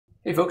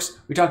Hey folks,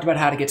 we talked about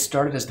how to get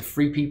started as the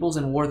Free Peoples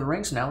in War of the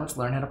Rings. Now let's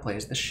learn how to play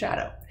as the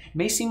Shadow. It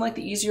may seem like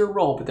the easier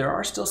role, but there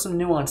are still some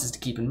nuances to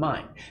keep in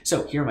mind.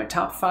 So here are my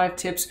top 5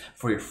 tips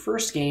for your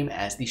first game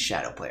as the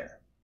Shadow player.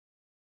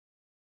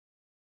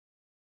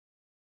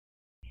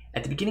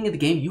 At the beginning of the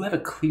game, you have a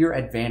clear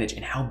advantage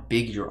in how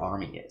big your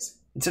army is.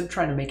 Instead of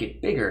trying to make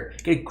it bigger,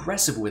 get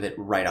aggressive with it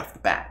right off the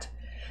bat.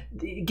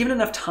 Given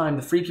enough time,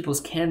 the Free Peoples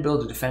can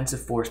build a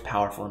defensive force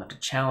powerful enough to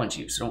challenge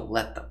you, so don't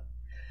let them.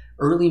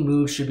 Early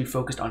moves should be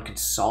focused on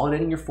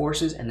consolidating your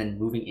forces and then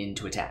moving in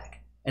to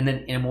attack. And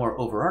then in a more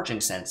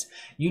overarching sense,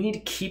 you need to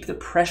keep the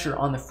pressure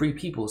on the Free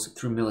Peoples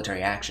through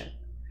military action.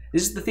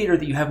 This is the theater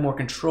that you have more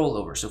control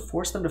over, so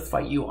force them to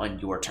fight you on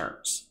your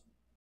terms.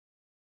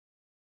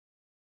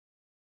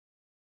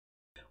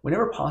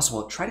 Whenever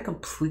possible, try to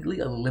completely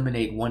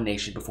eliminate one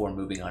nation before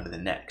moving on to the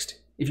next.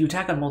 If you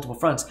attack on multiple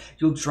fronts,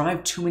 you'll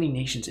drive too many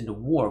nations into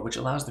war, which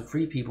allows the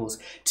Free Peoples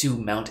to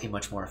mount a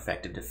much more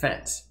effective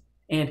defense.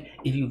 And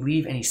if you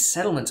leave any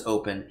settlements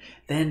open,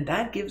 then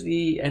that gives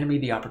the enemy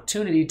the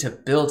opportunity to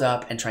build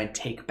up and try and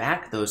take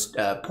back those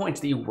points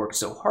that you worked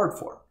so hard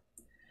for.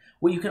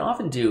 What you can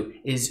often do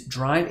is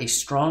drive a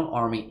strong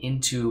army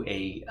into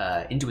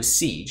a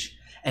siege,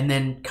 and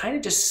then kind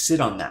of just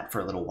sit on that for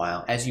a little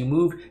while as you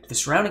move to the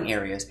surrounding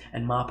areas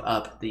and mop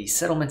up the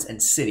settlements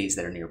and cities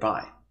that are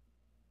nearby.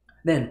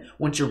 Then,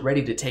 once you're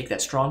ready to take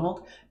that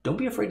stronghold, don't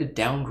be afraid to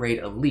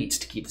downgrade elites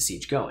to keep the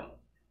siege going.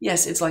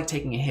 Yes, it's like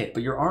taking a hit,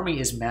 but your army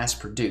is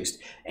mass-produced,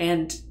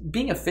 and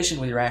being efficient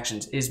with your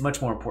actions is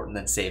much more important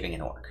than saving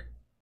an orc.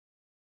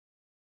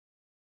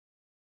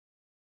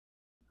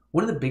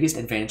 One of the biggest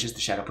advantages the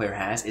Shadow player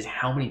has is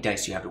how many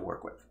dice you have to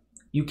work with.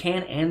 You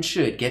can and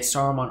should get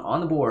Saruman on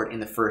the board in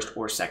the first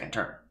or second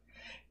turn.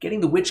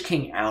 Getting the Witch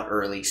King out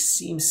early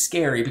seems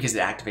scary because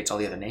it activates all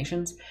the other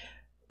nations,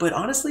 but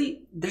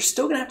honestly, they're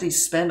still going to have to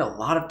spend a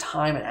lot of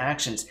time and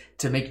actions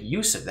to make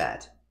use of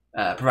that,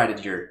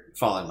 provided you're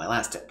following my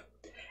last tip.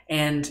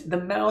 And the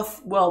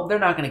Mouth, well, they're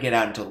not going to get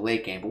out until the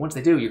late game, but once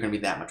they do, you're going to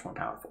be that much more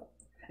powerful.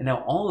 And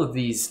now all of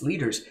these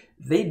leaders,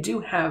 they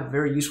do have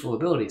very useful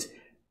abilities,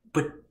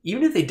 but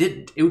even if they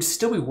didn't, it would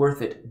still be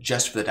worth it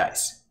just for the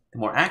dice. The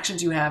more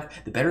actions you have,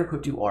 the better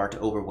equipped you are to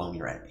overwhelm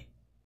your enemy.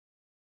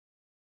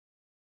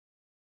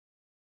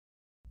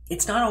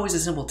 It's not always a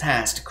simple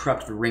task to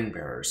corrupt the ring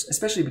bearers,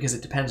 especially because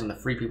it depends on the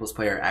Free Peoples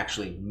player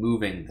actually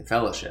moving the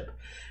Fellowship.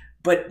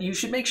 But you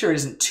should make sure it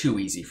isn't too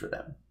easy for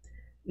them.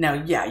 Now,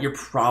 yeah, you're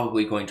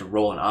probably going to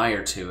roll an eye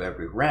or two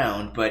every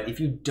round, but if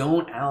you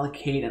don't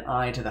allocate an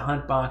eye to the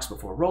hunt box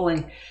before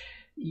rolling,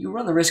 you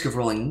run the risk of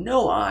rolling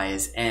no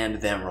eyes and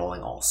them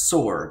rolling all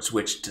swords,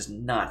 which does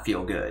not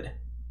feel good.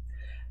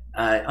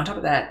 On top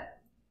of that,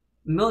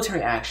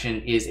 military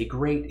action is a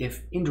great,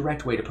 if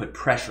indirect, way to put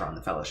pressure on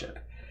the Fellowship.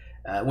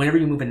 Whenever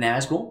you move a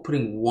Nazgul,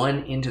 putting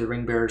one into the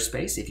ring bearer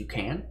space, if you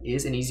can,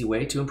 is an easy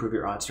way to improve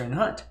your odds during the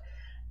hunt.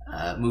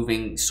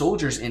 Moving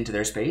soldiers into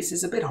their space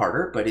is a bit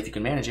harder, but if you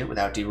can manage it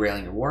without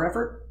derailing your war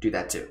effort, do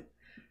that too.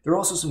 There are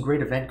also some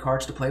great event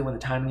cards to play when the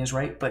timing is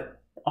right,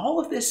 but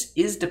all of this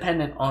is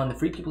dependent on the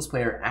Free Peoples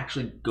player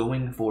actually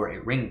going for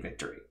a ring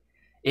victory.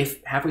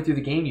 If halfway through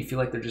the game you feel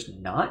like they're just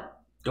not,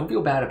 don't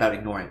feel bad about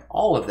ignoring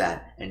all of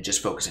that and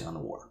just focusing on the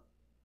war.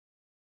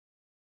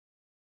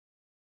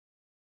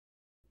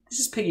 This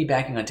is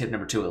piggybacking on tip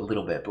number 2 a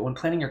little bit, but when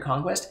planning your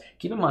conquest,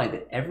 keep in mind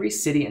that every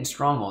city and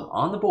stronghold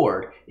on the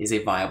board is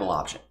a viable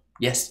option.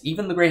 Yes,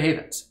 even the Grey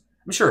Havens.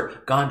 I'm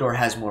sure Gondor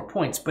has more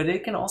points, but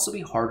it can also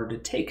be harder to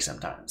take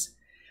sometimes.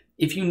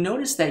 If you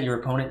notice that your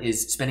opponent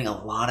is spending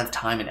a lot of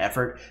time and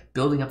effort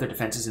building up their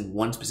defenses in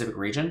one specific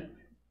region,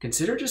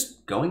 consider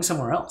just going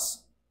somewhere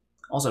else.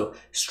 Also,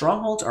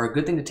 strongholds are a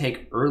good thing to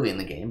take early in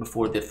the game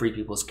before the Free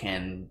Peoples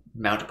can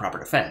mount a proper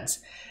defense.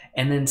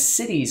 And then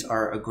cities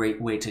are a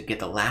great way to get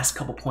the last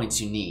couple points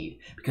you need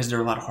because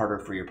they're a lot harder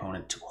for your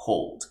opponent to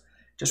hold.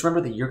 Just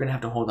remember that you're going to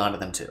have to hold on to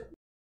them too.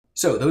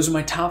 So those are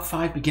my top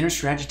 5 beginner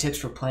strategy tips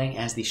for playing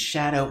as the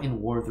Shadow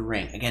in War of the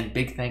Ring. Again,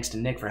 big thanks to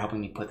Nick for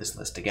helping me put this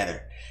list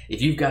together.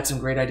 If you've got some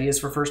great ideas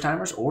for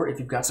first-timers, or if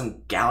you've got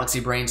some galaxy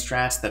brain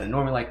strats that a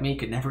normie like me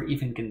could never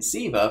even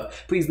conceive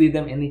of, please leave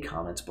them in the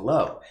comments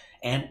below.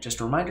 And just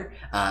a reminder,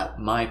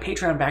 my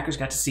Patreon backers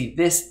got to see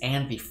this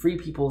and the Free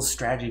Peoples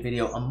strategy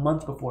video a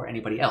month before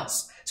anybody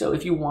else. So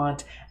if you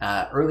want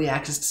early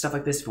access to stuff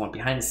like this, if you want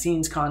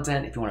behind-the-scenes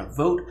content, if you want to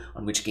vote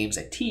on which games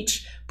I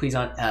teach, please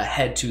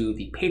head to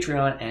the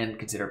Patreon and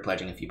consider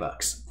pledging a few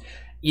bucks.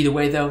 Either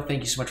way, though,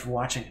 thank you so much for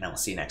watching, and I will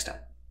see you next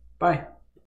time. Bye.